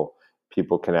feel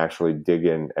people can actually dig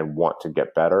in and want to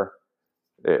get better,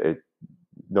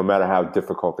 no matter how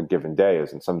difficult the given day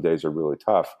is, and some days are really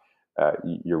tough,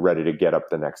 you're ready to get up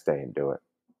the next day and do it.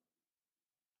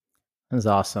 That's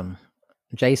awesome.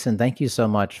 Jason, thank you so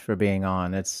much for being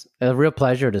on. It's a real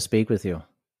pleasure to speak with you.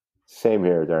 Same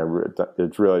here, Darren.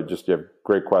 It's really just, you have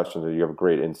great questions and you have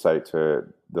great insight to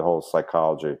the whole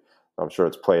psychology. I'm sure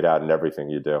it's played out in everything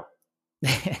you do.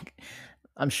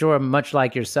 I'm sure, much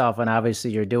like yourself, and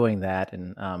obviously you're doing that,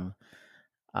 and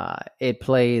it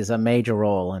plays a major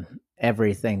role in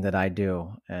everything that I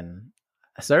do. And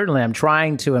certainly I'm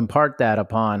trying to impart that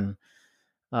upon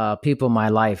people in my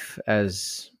life,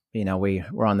 as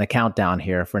we're on the countdown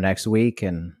here for next week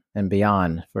and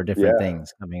beyond for different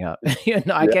things coming up.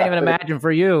 I can't even imagine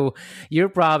for you. You're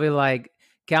probably like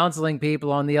counseling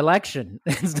people on the election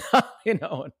and stuff,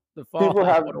 the fall.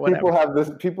 People have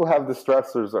the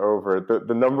stressors over it.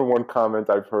 The number one comment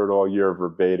I've heard all year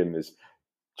verbatim is,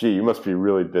 "Gee, you must be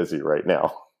really busy right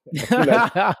now."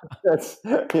 that's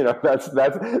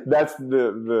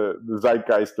the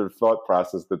zeitgeist of thought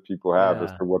process that people have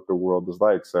as to what the world is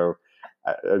like. So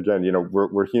again,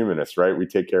 we're humanists, right? We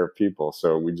take care of people,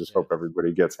 so we just hope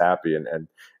everybody gets happy and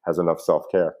has enough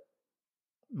self-care.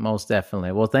 Most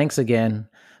definitely. Well, thanks again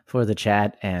for the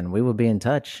chat, and we will be in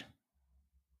touch.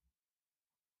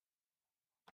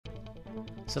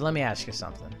 So let me ask you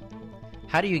something.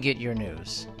 How do you get your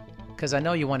news? Because I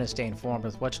know you want to stay informed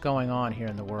with what's going on here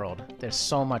in the world. There's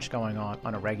so much going on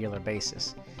a regular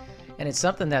basis. And it's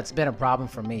something that's been a problem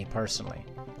for me personally.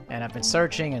 And I've been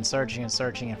searching and searching and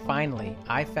searching, and finally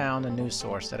I found a news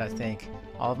source that I think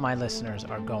all of my listeners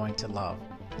are going to love.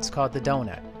 It's called The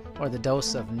Donut, or the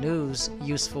dose of news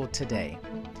useful today.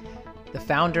 The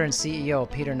founder and CEO,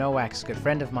 Peter Nowak, is a good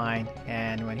friend of mine,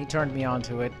 and when he turned me on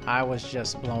to it, I was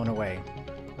just blown away.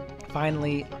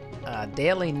 Finally, a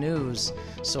daily news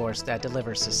source that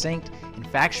delivers succinct and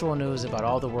factual news about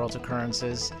all the world's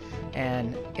occurrences,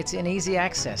 and it's an easy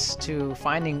access to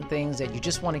finding things that you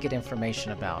just want to get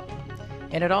information about.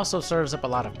 And it also serves up a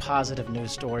lot of positive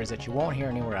news stories that you won't hear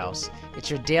anywhere else. It's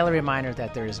your daily reminder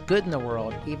that there is good in the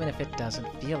world, even if it doesn't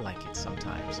feel like it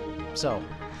sometimes. So,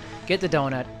 get the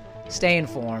donut, stay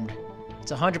informed.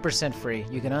 It's 100% free.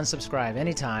 You can unsubscribe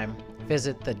anytime.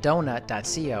 Visit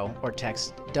thedonut.co or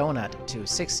text donut to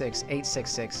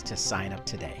 66866 to sign up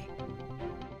today.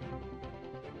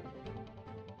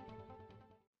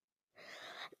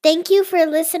 Thank you for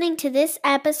listening to this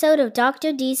episode of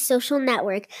Dr. D's Social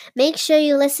Network. Make sure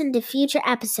you listen to future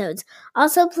episodes.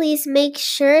 Also, please make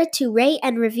sure to rate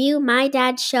and review My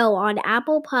Dad's Show on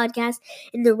Apple Podcasts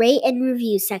in the rate and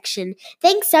review section.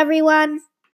 Thanks, everyone.